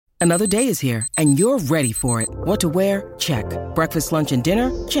Another day is here, and you're ready for it. What to wear? Check. Breakfast, lunch, and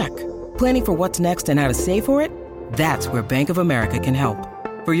dinner? Check. Planning for what's next and how to save for it? That's where Bank of America can help.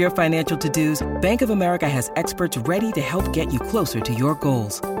 For your financial to-dos, Bank of America has experts ready to help get you closer to your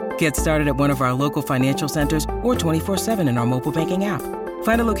goals. Get started at one of our local financial centers or 24/7 in our mobile banking app.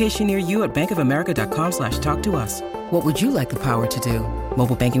 Find a location near you at bankofamerica.com/talktous. What would you like the power to do?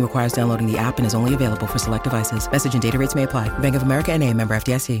 Mobile banking requires downloading the app and is only available for select devices. Message and data rates may apply. Bank of America N.A., member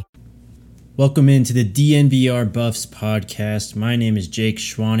FDIC. Welcome into the DNVR Buffs podcast. My name is Jake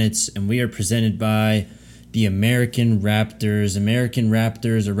Schwanitz, and we are presented by the American Raptors. American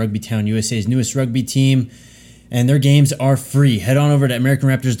Raptors are Rugbytown USA's newest rugby team, and their games are free. Head on over to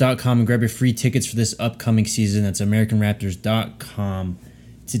AmericanRaptors.com and grab your free tickets for this upcoming season. That's AmericanRaptors.com.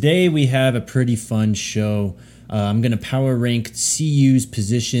 Today we have a pretty fun show. I'm going to power rank CU's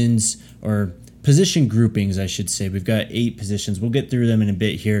positions, or position groupings, I should say. We've got 8 positions. We'll get through them in a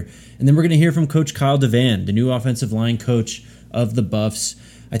bit here. And then we're going to hear from Coach Kyle DeVan, the new offensive line coach of the Buffs.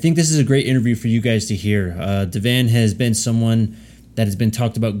 I think this is a great interview for you guys to hear. DeVan has been someone that has been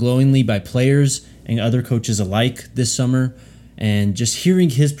talked about glowingly by players and other coaches alike this summer. And just hearing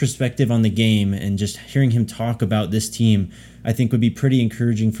his perspective on the game and just hearing him talk about this team, I think would be pretty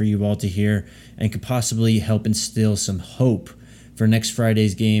encouraging for you all to hear and could possibly help instill some hope for next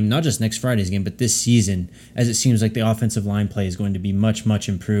Friday's game. Not just next Friday's game, but this season, as it seems like the offensive line play is going to be much, much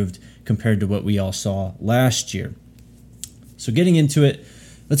improved compared to what we all saw last year. So getting into it,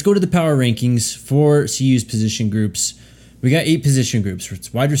 let's go to the power rankings for CU's position groups. We got 8 position groups.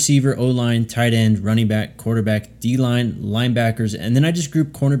 It's wide receiver, O-line, tight end, running back, quarterback, D-line, linebackers, and then I just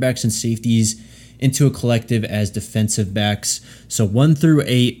grouped cornerbacks and safeties into a collective as defensive backs. So 1 through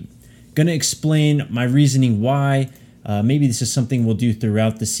 8. Going to explain my reasoning why. Maybe this is something we'll do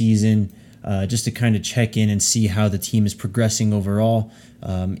throughout the season, just to kind of check in and see how the team is progressing overall.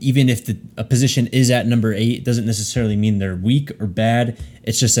 Even if a position is at number 8, doesn't necessarily mean they're weak or bad.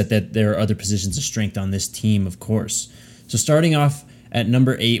 It's just that there are other positions of strength on this team, of course. So starting off at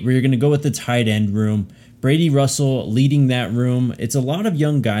number 8, we're going to go with the tight end room. Brady Russell leading that room. It's a lot of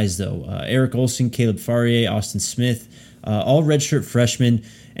young guys, though. Eric Olsen, Caleb Farrier, Austin Smith, all redshirt freshmen.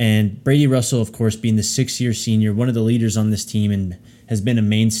 And Brady Russell, of course, being the 6-year senior, one of the leaders on this team and has been a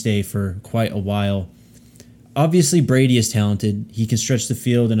mainstay for quite a while. Obviously, Brady is talented. He can stretch the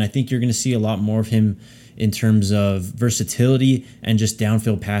field, and I think you're going to see a lot more of him in terms of versatility and just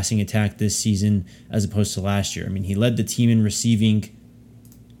downfield passing attack this season as opposed to last year. I mean, he led the team in receiving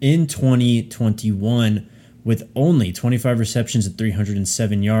in 2021 with only 25 receptions at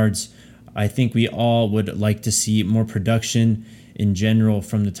 307 yards. I think we all would like to see more production in general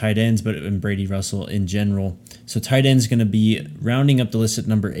from the tight ends, but in Brady Russell in general. So tight end's going to be rounding up the list at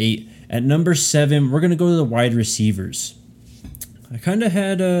number 8. At number 7, we're going to go to the wide receivers. I kind of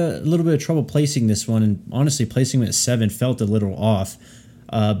had a little bit of trouble placing this one, and honestly, placing it at 7 felt a little off.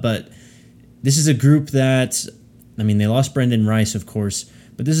 But this is a group that, I mean, they lost Brendan Rice, of course,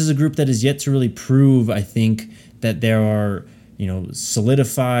 but this is a group that is yet to really prove, I think, that there are,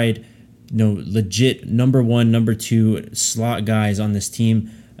 solidified, legit number 1, number 2 slot guys on this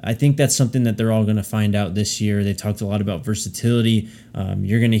team. I think that's something that they're all going to find out this year. They've talked a lot about versatility.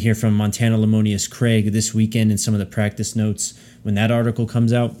 You're going to hear from Montana Lamonius Craig this weekend in some of the practice notes when that article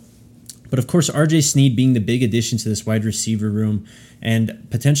comes out. But of course, RJ Sneed being the big addition to this wide receiver room and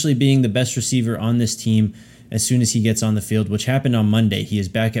potentially being the best receiver on this team as soon as he gets on the field, which happened on Monday. He is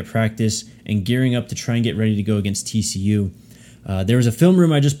back at practice and gearing up to try and get ready to go against TCU. There was a film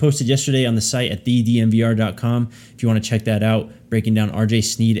room I just posted yesterday on the site at thednvr.com if you want to check that out, breaking down RJ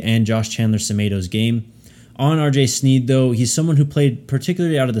Sneed and Josh Chandler-Samato's game. On RJ Sneed, though, he's someone who played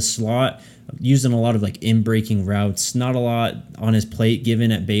particularly out of the slot, used in a lot of in-breaking routes, not a lot on his plate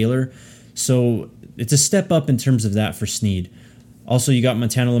given at Baylor. So it's a step up in terms of that for Sneed. Also, you got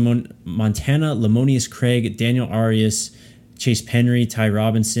Montana Lamonius Craig, Daniel Arias, Chase Penry, Ty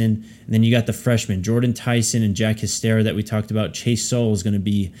Robinson, and then you got the freshmen, Jordan Tyson and Jack Hystera that we talked about. Chase Soul is going to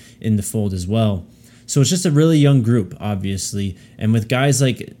be in the fold as well. So it's just a really young group, obviously. And with guys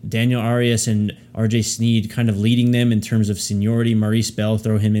like Daniel Arias and RJ Sneed kind of leading them in terms of seniority, Maurice Bell,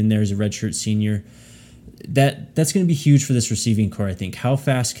 throw him in there as a redshirt senior, that's going to be huge for this receiving core, I think. How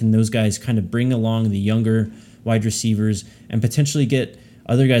fast can those guys kind of bring along the younger wide receivers and potentially get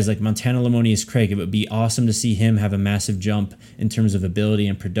other guys like Montana Lamonius Craig? It would be awesome to see him have a massive jump in terms of ability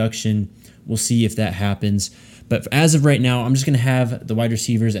and production. We'll see if that happens. But as of right now, I'm just going to have the wide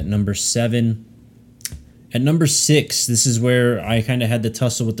receivers at number 7. At number 6, this is where I kind of had the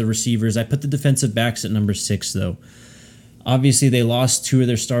tussle with the receivers. I put the defensive backs at number 6, though. Obviously, they lost two of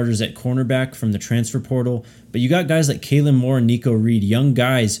their starters at cornerback from the transfer portal, but you got guys like Kalen Moore and Nico Reed, young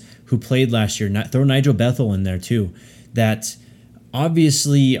guys who played last year. Throw Nigel Bethel in there too, that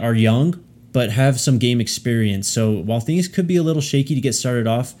obviously are young, but have some game experience. So while things could be a little shaky to get started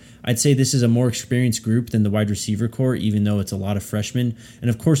off, I'd say this is a more experienced group than the wide receiver core, even though it's a lot of freshmen. And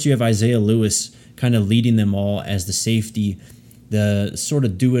of course, you have Isaiah Lewis kind of leading them all as the safety, the sort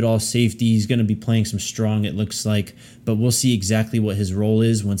of do-it-all safety. He's going to be playing some strong, it looks like, but we'll see exactly what his role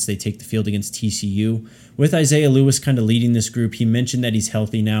is once they take the field against TCU. With Isaiah Lewis kind of leading this group, he mentioned that he's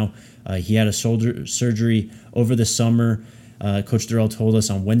healthy now. He had a shoulder surgery over the summer. Coach Durrell told us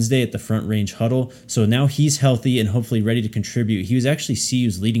on Wednesday at the Front Range Huddle. So now he's healthy and hopefully ready to contribute. He was actually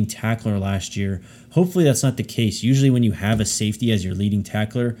CU's leading tackler last year. Hopefully that's not the case. Usually when you have a safety as your leading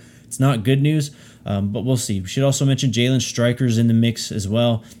tackler, it's not good news, but we'll see. We should also mention Jalen Stryker's in the mix as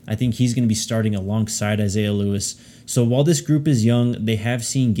well. I think he's going to be starting alongside Isaiah Lewis. So while this group is young, they have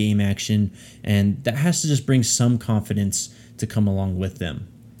seen game action, and that has to just bring some confidence to come along with them.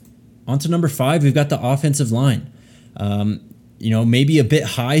 On to number 5, we've got the offensive line. Maybe a bit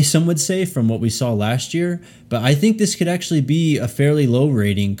high, some would say, from what we saw last year, but I think this could actually be a fairly low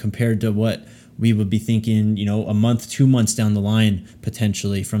rating compared to what we would be thinking, a month, 2 months down the line,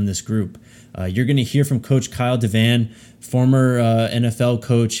 potentially from this group. You're going to hear from Coach Kyle DeVan, former NFL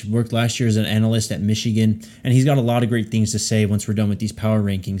coach, worked last year as an analyst at Michigan, and he's got a lot of great things to say once we're done with these power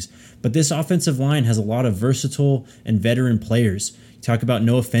rankings. But this offensive line has a lot of versatile and veteran players. You talk about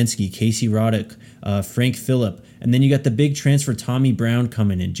Noah Fenske, Casey Roddick, Frank Phillip, and then you got the big transfer Tommy Brown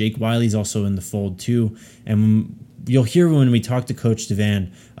coming in. Jake Wiley's also in the fold too, and you'll hear when we talk to Coach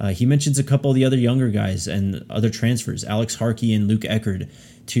DeVan, he mentions a couple of the other younger guys and other transfers, Alex Harkey and Luke Eckerd,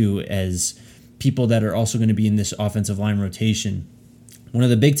 too, as people that are also going to be in this offensive line rotation. One of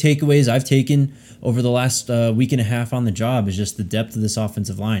the big takeaways I've taken over the last week and a half on the job is just the depth of this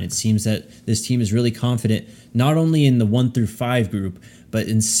offensive line. It seems that this team is really confident, not only in the 1 through 5 group, but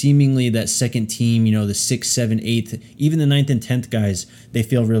in seemingly that second team, the 6th, 7th, 8th, even the 9th and 10th guys, they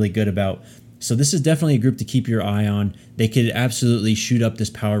feel really good about. So this is definitely a group to keep your eye on. They could absolutely shoot up this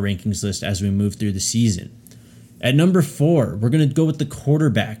power rankings list as we move through the season. At number 4, we're going to go with the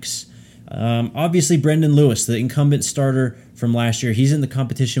quarterbacks. Obviously, Brendan Lewis, the incumbent starter from last year, he's in the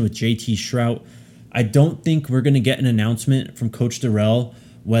competition with JT Shrout. I don't think we're going to get an announcement from Coach Durrell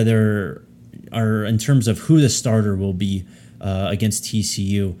whether, or in terms of who the starter will be against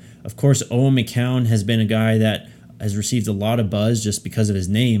TCU. Of course, Owen McCown has been a guy that has received a lot of buzz just because of his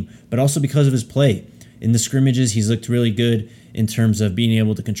name, but also because of his play. In the scrimmages, he's looked really good in terms of being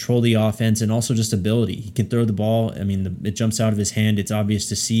able to control the offense and also just ability. He can throw the ball. It jumps out of his hand. It's obvious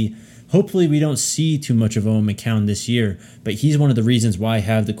to see. Hopefully we don't see too much of Owen McCown this year, but he's one of the reasons why I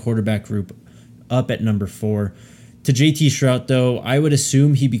have the quarterback group up at number 4. To JT Shrout, though, I would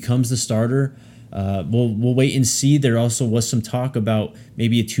assume he becomes the starter. We'll wait and see. There also was some talk about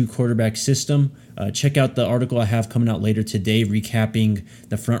maybe a 2-quarterback system. Check out the article I have coming out later today recapping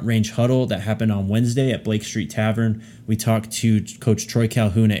the Front Range Huddle that happened on Wednesday at Blake Street Tavern. We talked to Coach Troy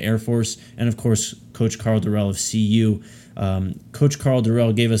Calhoun at Air Force and, of course, Coach Carl Durrell of CU. Coach Carl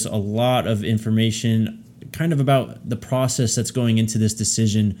Durrell gave us a lot of information kind of about the process that's going into this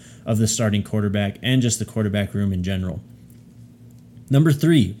decision of the starting quarterback and just the quarterback room in general. Number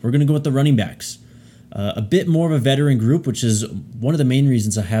 3, we're going to go with the running backs. A bit more of a veteran group, which is one of the main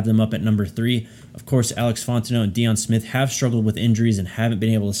reasons I have them up at number 3. Of course, Alex Fontenot and Deion Smith have struggled with injuries and haven't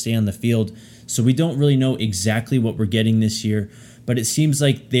been able to stay on the field, so we don't really know exactly what we're getting this year, but it seems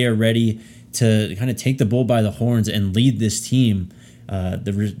like they are ready to kind of take the bull by the horns and lead this team,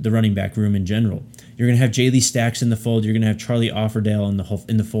 the running back room in general. You're going to have Jaylee Stacks in the fold. You're going to have Charlie Offerdale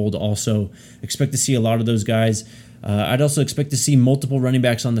in the fold also. Expect to see a lot of those guys. I'd also expect to see multiple running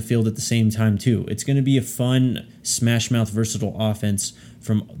backs on the field at the same time, too. It's going to be a fun, smash-mouth, versatile offense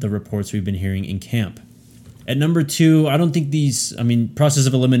from the reports we've been hearing in camp. At number 2, I don't think process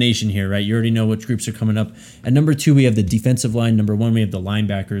of elimination here, right? You already know which groups are coming up. At number 2, we have the defensive line. Number 1, we have the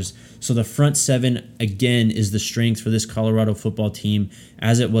linebackers. So the front 7, again, is the strength for this Colorado football team,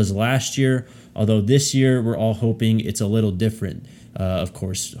 as it was last year. Although this year, we're all hoping it's a little different. Of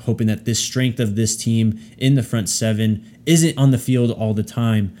course, hoping that this strength of this team in the front 7 isn't on the field all the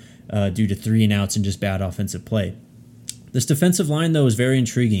time due to 3-and-outs and just bad offensive play. This defensive line, though, is very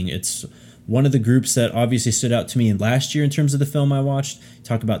intriguing. It's one of the groups that obviously stood out to me last year in terms of the film I watched.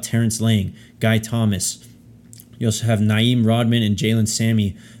 Talk about Terrence Lang, Guy Thomas. You also have Naeem Rodman and Jalen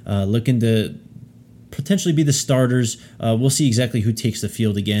Sammy looking to potentially be the starters. We'll see exactly who takes the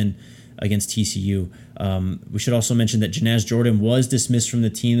field again. against TCU. We should also mention that Janaz Jordan was dismissed from the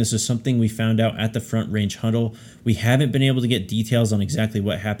team. This is something we found out at the Front Range Huddle. We haven't been able to get details on exactly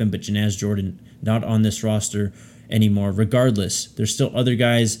what happened, but Janaz Jordan not on this roster anymore. Regardless, there's still other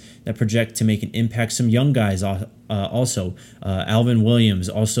guys that project to make an impact. Some young guys also. Alvin Williams,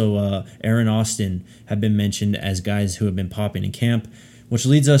 also Aaron Austin have been mentioned as guys who have been popping in camp, which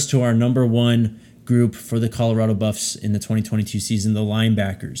leads us to our number one group for the Colorado Buffs in the 2022 season, the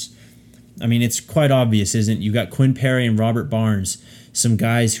linebackers. I mean, it's quite obvious, isn't it? You got Quinn Perry and Robert Barnes, some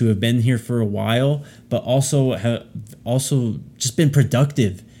guys who have been here for a while, but also have just been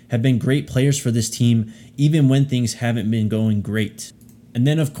productive, have been great players for this team, even when things haven't been going great. And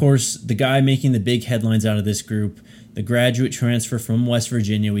then, of course, the guy making the big headlines out of this group, the graduate transfer from West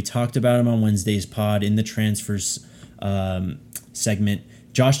Virginia. We talked about him on Wednesday's pod in the transfers segment.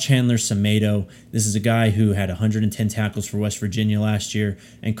 Josh Chandler-Semedo. This is a guy who had 110 tackles for West Virginia last year,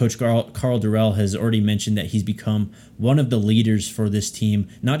 and Coach Carl Durrell has already mentioned that he's become one of the leaders for this team,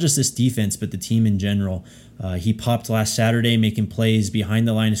 not just this defense, but the team in general. He popped last Saturday, making plays behind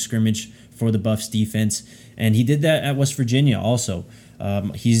the line of scrimmage for the Buffs defense, and he did that at West Virginia also.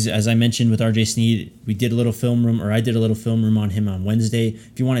 He's, as I mentioned with RJ Sneed, I did a little film room on him on Wednesday.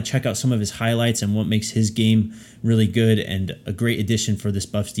 If you want to check out some of his highlights and what makes his game really good and a great addition for this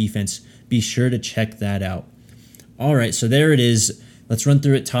Buffs defense, be sure to check that out. All right, so there it is. Let's run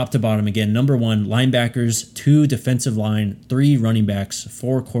through it top to bottom again. Number one, linebackers, 2 defensive line, 3 running backs,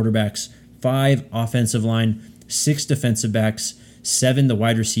 4 quarterbacks, 5 offensive line, 6 defensive backs, 7 the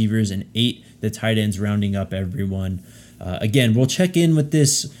wide receivers, and 8 the tight ends, rounding up everyone. Again, we'll check in with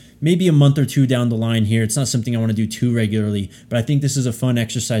this maybe a month or two down the line here. It's not something I want to do too regularly, but I think this is a fun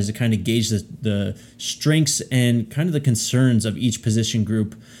exercise to kind of gauge the strengths and kind of the concerns of each position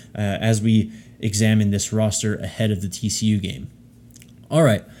group as we examine this roster ahead of the TCU game. All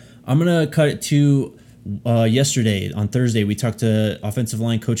right, I'm going to cut it to yesterday. On Thursday, we talked to offensive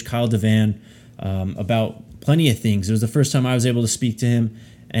line coach Kyle DeVan about plenty of things. It was the first time I was able to speak to him,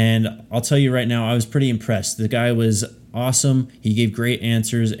 and I'll tell you right now, I was pretty impressed. The guy was awesome. He gave great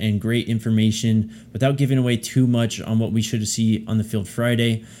answers and great information without giving away too much on what we should see on the field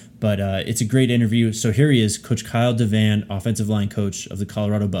Friday. But it's a great interview. So here he is, Coach Kyle DeVan, offensive line coach of the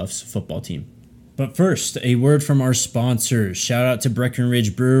Colorado Buffs football team. But first, a word from our sponsors. Shout out to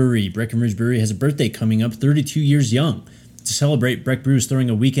Breckenridge Brewery. Breckenridge Brewery has a birthday coming up, 32 years young. To celebrate, Breck Brew is throwing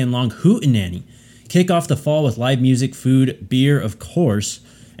a weekend-long hootenanny. Kick off the fall with live music, food, beer, of course,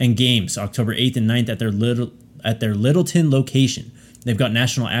 and games, October 8th and 9th at their Littleton location. They've got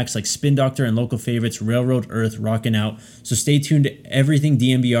national acts like Spin Doctor and local favorites Railroad Earth rocking out, so stay tuned to everything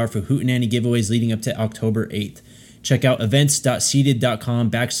DNVR for hootenanny giveaways leading up to October 8th. Check out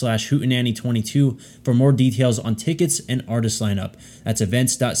events.seated.com/hootenanny22 for more details on tickets and artist lineup. That's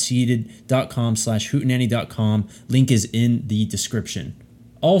events.seated.com/hootenanny.com. Link is in the description.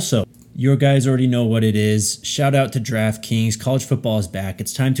 Also, your guys already know what it is. Shout out to DraftKings. College football is back.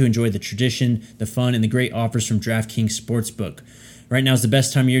 It's time to enjoy the tradition, the fun, and the great offers from DraftKings Sportsbook. Right now is the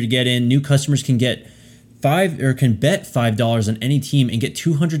best time of year to get in. New customers can bet $5 on any team and get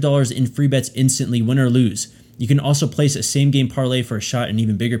 $200 in free bets instantly, win or lose. You can also place a same-game parlay for a shot and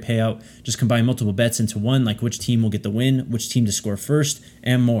even bigger payout. Just combine multiple bets into one, like which team will get the win, which team to score first,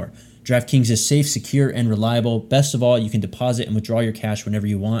 and more. DraftKings is safe, secure, and reliable. Best of all, you can deposit and withdraw your cash whenever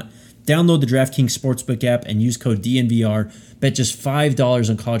you want. Download the DraftKings Sportsbook app and use code DNVR. Bet just $5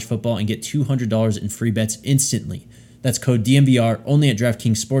 on college football and get $200 in free bets instantly. That's code DNVR only at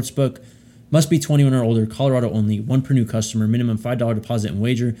DraftKings Sportsbook. Must be 21 or older, Colorado only, 1 per new customer, minimum $5 deposit and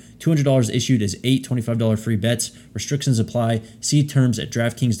wager, $200 issued as 8 $25 free bets. Restrictions apply. See terms at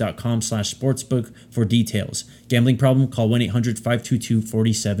DraftKings.com/sportsbook for details. Gambling problem? Call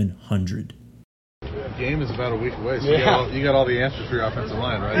 1-800-522-4700. Game is about a week away, so Yeah. you got all the answers for your offensive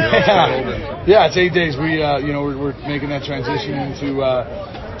line, right? Yeah, it's 8 days. We're making that transition into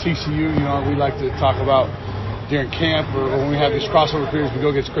TCU. We like to talk about during camp or when we have these crossover periods, we go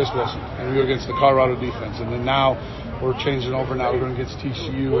against Chris Wilson and we go against the Colorado defense, and then now we're changing over. Now we're going against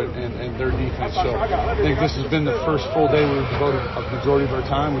TCU and their defense. So I think this has been the first full day we've devoted a majority of our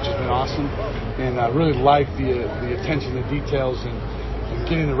time, which has been awesome, and I really like the attention to details and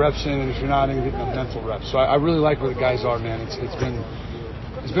getting the reps in, and if you're not in, getting the mental reps. So I really like where the guys are, man. It's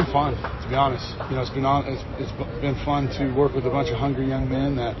been fun, to be honest. It's been fun to work with a bunch of hungry young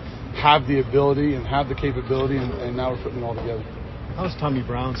men that have the ability and have the capability, and now we're putting it all together. How's Tommy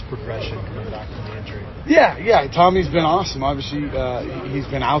Brown's progression coming back from the injury? Yeah. Tommy's been awesome. Obviously, he's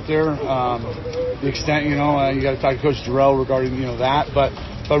been out there. The extent, you got to talk to Coach Durrell regarding that, but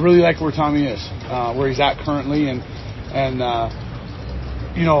really like where Tommy is, where he's at currently, and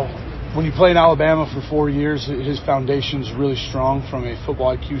when you play in Alabama for 4 years, his foundation's really strong from a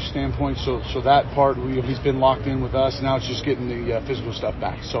football IQ standpoint. So that part, he's been locked in with us. Now it's just getting the physical stuff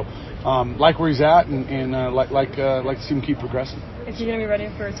back. So like where he's at, and like to see him keep progressing. Is he going to be ready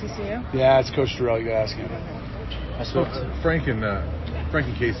for TCU? Yeah, it's Coach Terrell. You got to ask him. So Frank and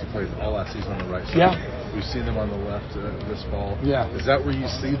Casey played all last season on the right side. Yeah. We've seen them on the left this fall. Yeah. Is that where you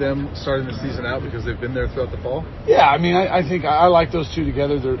see them starting the season out because they've been there throughout the fall? Yeah, I mean, I think I like those two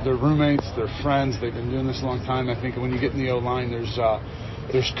together. They're roommates. They're friends. They've been doing this a long time. I think when you get in the O-line,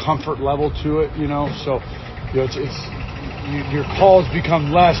 there's comfort level to it, you know. So, it's your calls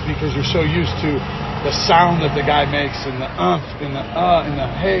become less because you're so used to the sound that the guy makes and the and the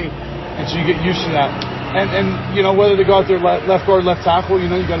hey, and so you get used to that. And whether they go out there left guard, left tackle, you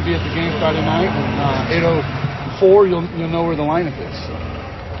got to be at the game Friday night. And 8:04, you'll know where the lineup is. So.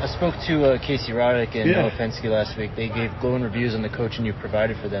 I spoke to Casey Roddick and Noah Fenske last week. They gave glowing reviews on the coaching you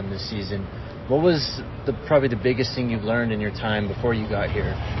provided for them this season. What was probably the biggest thing you've learned in your time before you got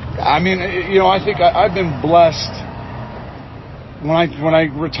here? I mean, I think I've been blessed when I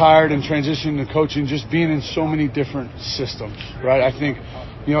retired and transitioned to coaching, just being in so many different systems, right? I think.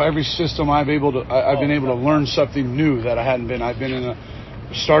 Every system I've been able to learn something new that I hadn't been. I've been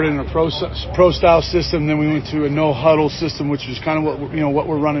started in a pro style system, then we went to a no huddle system, which is kind of what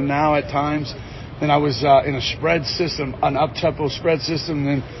we're running now at times. Then I was in a spread system, an up tempo spread system.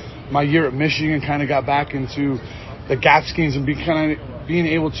 Then my year at Michigan kind of got back into the gap schemes and being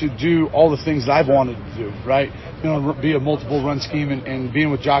able to do all the things that I've wanted to do, right? Be a multiple run scheme and being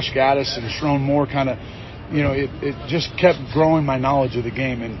with Josh Gaddis and Sherrone Moore kind of. It just kept growing my knowledge of the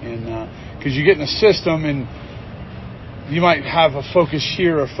game, and because you get in a system and you might have a focus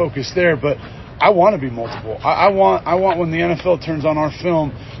here or a focus there, but I want to be multiple. I want when the NFL turns on our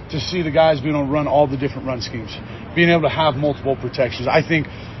film to see the guys being able to run all the different run schemes, being able to have multiple protections. I think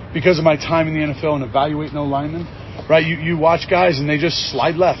because of my time in the NFL and evaluating no linemen, right? You watch guys and they just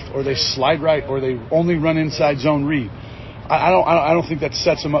slide left or they slide right or they only run inside zone read. I don't think that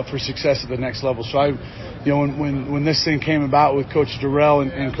sets them up for success at the next level. So when this thing came about with Coach Durrell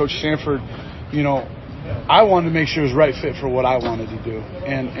and Coach Sanford, I wanted to make sure it was right fit for what I wanted to do,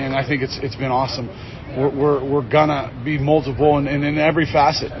 and I think it's been awesome. We're gonna be multiple in every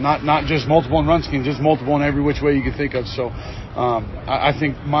facet, not just multiple in run scheme, just multiple in every which way you can think of. So I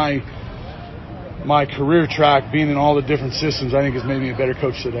think my career track, being in all the different systems, I think has made me a better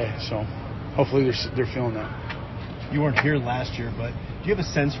coach today. So hopefully they're feeling that. You weren't here last year, but do you have a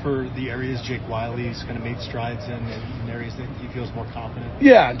sense for the areas Jake Wiley's kind of made strides in and areas that he feels more confident?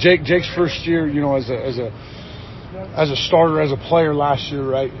 Yeah, Jake's first year, as a starter, as a player last year,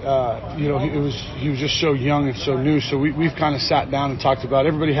 right? He was just so young and so new. So we've kind of sat down and talked about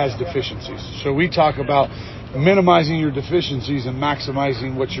everybody has deficiencies. So we talk about minimizing your deficiencies and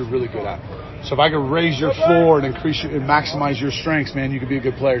maximizing what you're really good at. So if I could raise your floor and increase and maximize your strengths, man, you could be a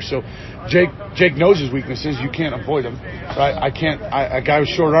good player. So Jake knows his weaknesses. You can't avoid them, right? A guy with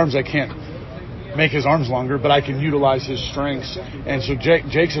short arms, I can't make his arms longer, but I can utilize his strengths. And so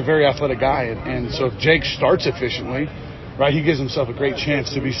Jake's a very athletic guy. And so if Jake starts efficiently, right, he gives himself a great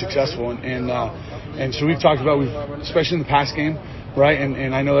chance to be successful. And so we've talked about, especially in the pass game, right?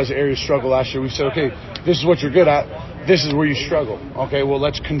 And I know that's an area of struggle last year. We've said, okay, this is what you're good at. This is where you struggle. Okay, well,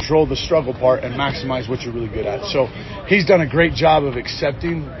 let's control the struggle part and maximize what you're really good at. So he's done a great job of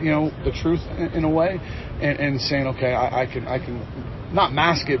accepting, the truth in a way and saying, okay, I can not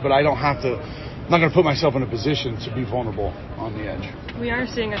mask it, but I don't have to. I'm not going to put myself in a position to be vulnerable on the edge. We are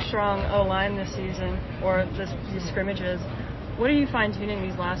seeing a strong O-line this season, or these scrimmages. What are you fine-tuning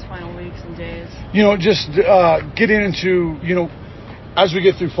these last final weeks and days? Just getting into, as we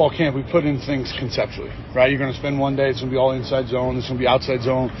get through fall camp, we put in things conceptually, right? You're going to spend one day, it's going to be all inside zone, it's going to be outside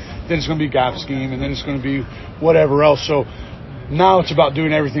zone, then it's going to be gap scheme, and then it's going to be whatever else. So now it's about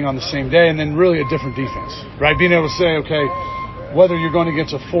doing everything on the same day and then really a different defense, right? Being able to say, okay, whether you're going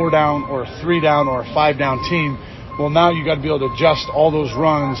against a 4-down or a 3-down or a 5-down team, well, now you got to be able to adjust all those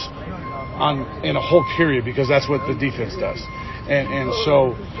runs in a whole period because that's what the defense does. And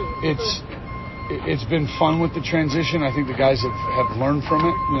so it's been fun with the transition. I think the guys have learned from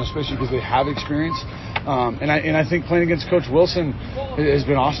it, especially because they have experience. And I think playing against Coach Wilson has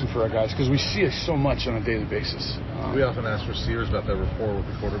been awesome for our guys because we see it so much on a daily basis. We often ask receivers about their rapport with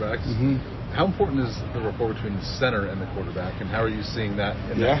the quarterbacks. Mm-hmm. How important is the rapport between the center and the quarterback, and how are you seeing that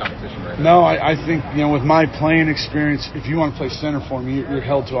in that competition right now? No, I think, with my playing experience, if you want to play center for me, you're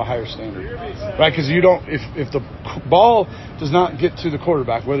held to a higher standard, right? Because if the ball does not get to the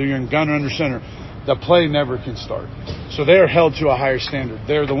quarterback, whether you're in gun or under center, the play never can start. So they're held to a higher standard.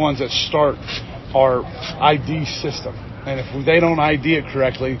 They're the ones that start our ID system. And if they don't ID it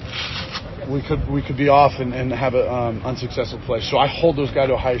correctly, we could be off and have an unsuccessful play. So I hold those guys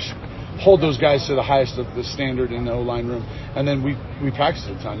to the highest of the standard in the O-line room, and then we practice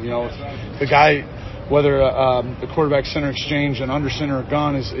a ton. If the guy, whether the quarterback center exchange and under center or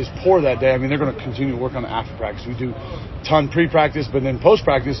gun is poor that day, I mean, they're going to continue to work on it after practice. We do a ton pre-practice, but then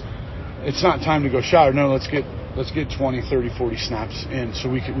post-practice, it's not time to go shower. No, let's get 20, 30, 40 snaps in so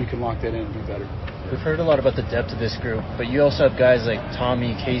we can lock that in and do better. We've heard a lot about the depth of this group, but you also have guys like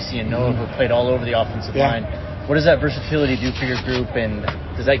Tommy, Casey, and Noah who played all over the offensive line. What does that versatility do for your group, and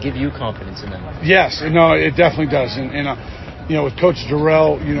does that give you confidence in them? Yes, no, it definitely does. And with Coach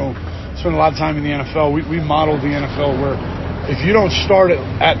Durrell, spent a lot of time in the NFL. We modeled the NFL where if you don't start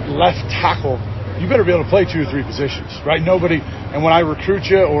at left tackle, you better be able to play 2 or 3 positions, right? Nobody, and when I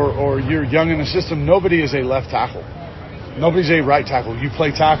recruit you or you're young in the system, nobody is a left tackle. Nobody's a right tackle. You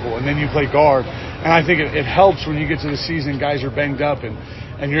play tackle, and then you play guard. And I think it helps when you get to the season, guys are banged up, and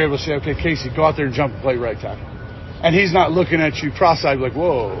you're able to say, okay, Casey, go out there and jump and play right tackle. And he's not looking at you cross-eyed like,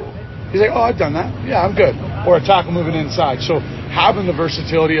 whoa. He's like, oh, I've done that. Yeah, I'm good. Or a tackle moving inside. So having the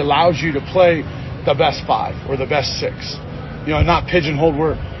versatility allows you to play the best 5 or the best 6. Not pigeonholed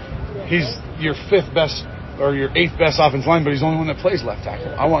where he's your 5th best or your 8th best offensive line, but he's the only one that plays left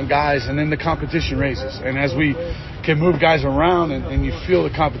tackle. I want guys, and then the competition raises. And as we can move guys around and you feel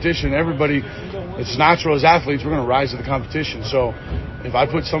the competition, everybody, it's natural as athletes, we're going to rise to the competition. So if I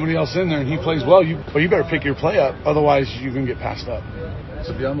put somebody else in there and he plays well, you better pick your play up. Otherwise, you're going to get passed up.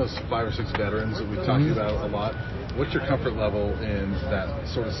 So beyond those 5 or 6 veterans that we've talked about a lot, what's your comfort level in that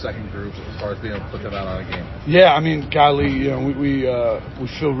sort of second group as far as being able to put them out on a game? Yeah, I mean, golly, we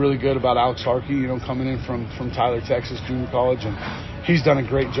feel really good about Alex Harkey, coming in from Tyler, Texas Junior College, and he's done a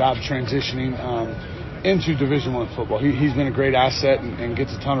great job transitioning into Division I football. He's been a great asset and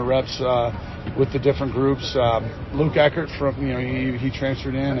gets a ton of reps with the different groups. Luke Eckert he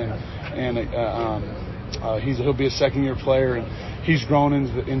transferred in and he'll be a second-year player, and he's grown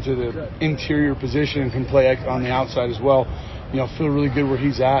into the interior position and can play on the outside as well. Feel really good where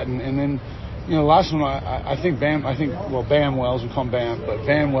he's at, and then the last one I think Bam Wells, we call him Bam, but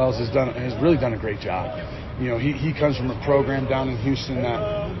Van Wells has really done a great job. He comes from a program down in Houston that,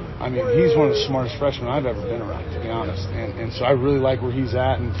 I mean, he's one of the smartest freshmen I've ever been around, to be honest. And so I really like where he's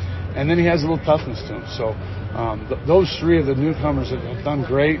at. And then he has a little toughness to him. So those 3 of the newcomers have done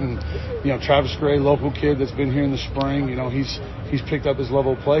great. And, Travis Gray, local kid that's been here in the spring, he's picked up his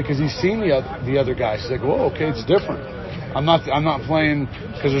level of play because he's seen the other guys. He's like, whoa, okay, it's different. I'm not playing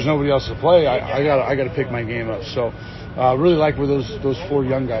because there's nobody else to play. I got to pick my game up. So really like where those 4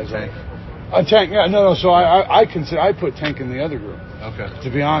 young guys are. Tank, yeah, no. So I put Tank in the other group. Okay. To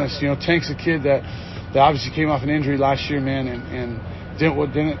be honest, Tank's a kid that obviously came off an injury last year, man, and didn't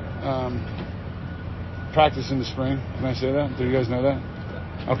practice in the spring. Can I say that? Do you guys know that?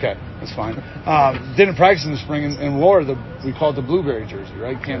 Okay, that's fine. Didn't practice in the spring and wore we call it the blueberry jersey,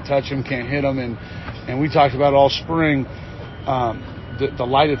 right? Can't touch him, can't hit him, and we talked about all spring the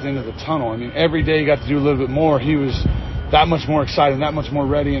light at the end of the tunnel. I mean, every day he got to do a little bit more. He was that much more excited, that much more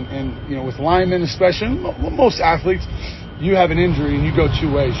ready, and with linemen especially, most athletes, you have an injury and you go 2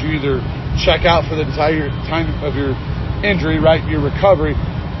 ways. You either check out for the entire time of your injury, right, your recovery,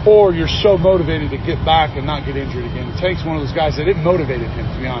 or you're so motivated to get back and not get injured again. Tank's one of those guys that it motivated him,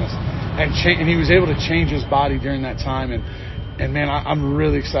 to be honest, and he was able to change his body during that time. And man, I'm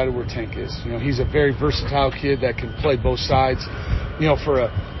really excited where Tank is. He's a very versatile kid that can play both sides. For a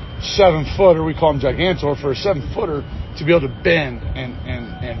 7-footer, we call him Gigantor, for a 7-footer to be able to bend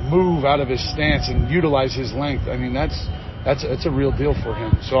and move out of his stance and utilize his length. I mean, that's a real deal for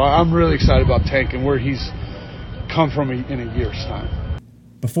him. So I'm really excited about Tank and where he's come from in a year's time.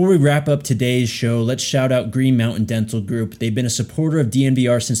 Before we wrap up today's show, let's shout out Green Mountain Dental Group. They've been a supporter of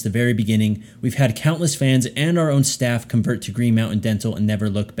DNVR since the very beginning. We've had countless fans and our own staff convert to Green Mountain Dental and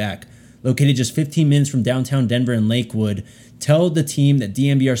never look back. Located just 15 minutes from downtown Denver and Lakewood, tell the team that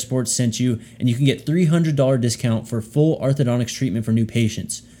DNVR Sports sent you, and you can get $300 discount for full orthodontics treatment for new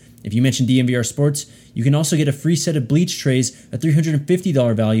patients. If you mention DNVR Sports, you can also get a free set of bleach trays, a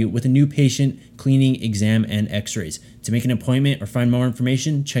 $350 value with a new patient cleaning, exam, and x-rays. To make an appointment or find more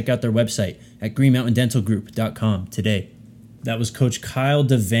information, check out their website at greenmountaindentalgroup.com today. That was Coach Kyle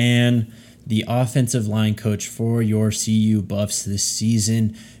DeVan, the offensive line coach for your CU Buffs this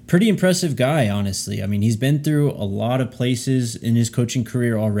season. Pretty impressive guy, honestly. I mean, he's been through a lot of places in his coaching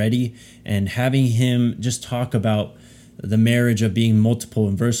career already, and having him just talk about the marriage of being multiple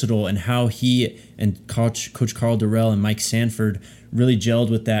and versatile and how he and Coach Carl Durrell and Mike Sanford really gelled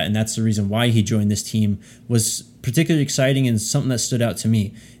with that, and that's the reason why he joined this team, was particularly exciting and something that stood out to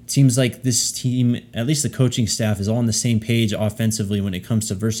me. seems like this team, at least the coaching staff, is all on the same page offensively when it comes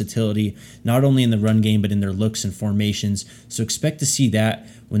to versatility, not only in the run game, but in their looks and formations. So expect to see that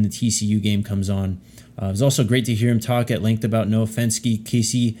when the TCU game comes on. It was also great to hear him talk at length about Noah Fenske,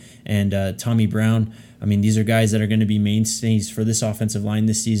 Casey, and Tommy Brown. I mean, these are guys that are going to be mainstays for this offensive line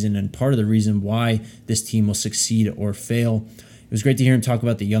this season, and part of the reason why this team will succeed or fail. It was great to hear him talk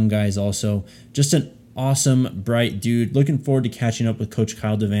about the young guys also. Just an awesome, bright dude. Looking forward to catching up with Coach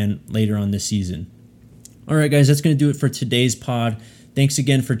Kyle DeVan later on this season. All right, guys, that's going to do it for today's pod. Thanks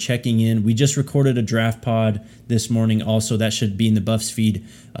again for checking in. We just recorded a draft pod this morning also. That should be in the Buffs feed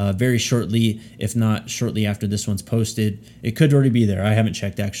very shortly, if not shortly after this one's posted. It could already be there. I haven't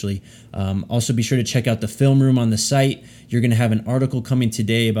checked, actually. Also, be sure to check out the film room on the site. You're going to have an article coming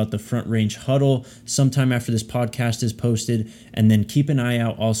today about the Front Range Huddle sometime after this podcast is posted. And then keep an eye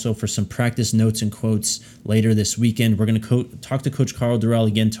out also for some practice notes and quotes later this weekend. We're going to talk to Coach Carl Durrell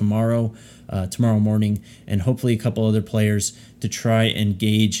again tomorrow morning, and hopefully a couple other players to try and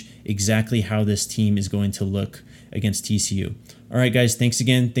gauge exactly how this team is going to look against TCU. All right, guys, thanks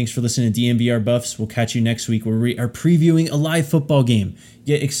again. Thanks for listening to DNVR Buffs. We'll catch you next week where we are previewing a live football game.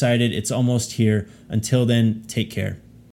 Get excited. It's almost here. Until then, take care.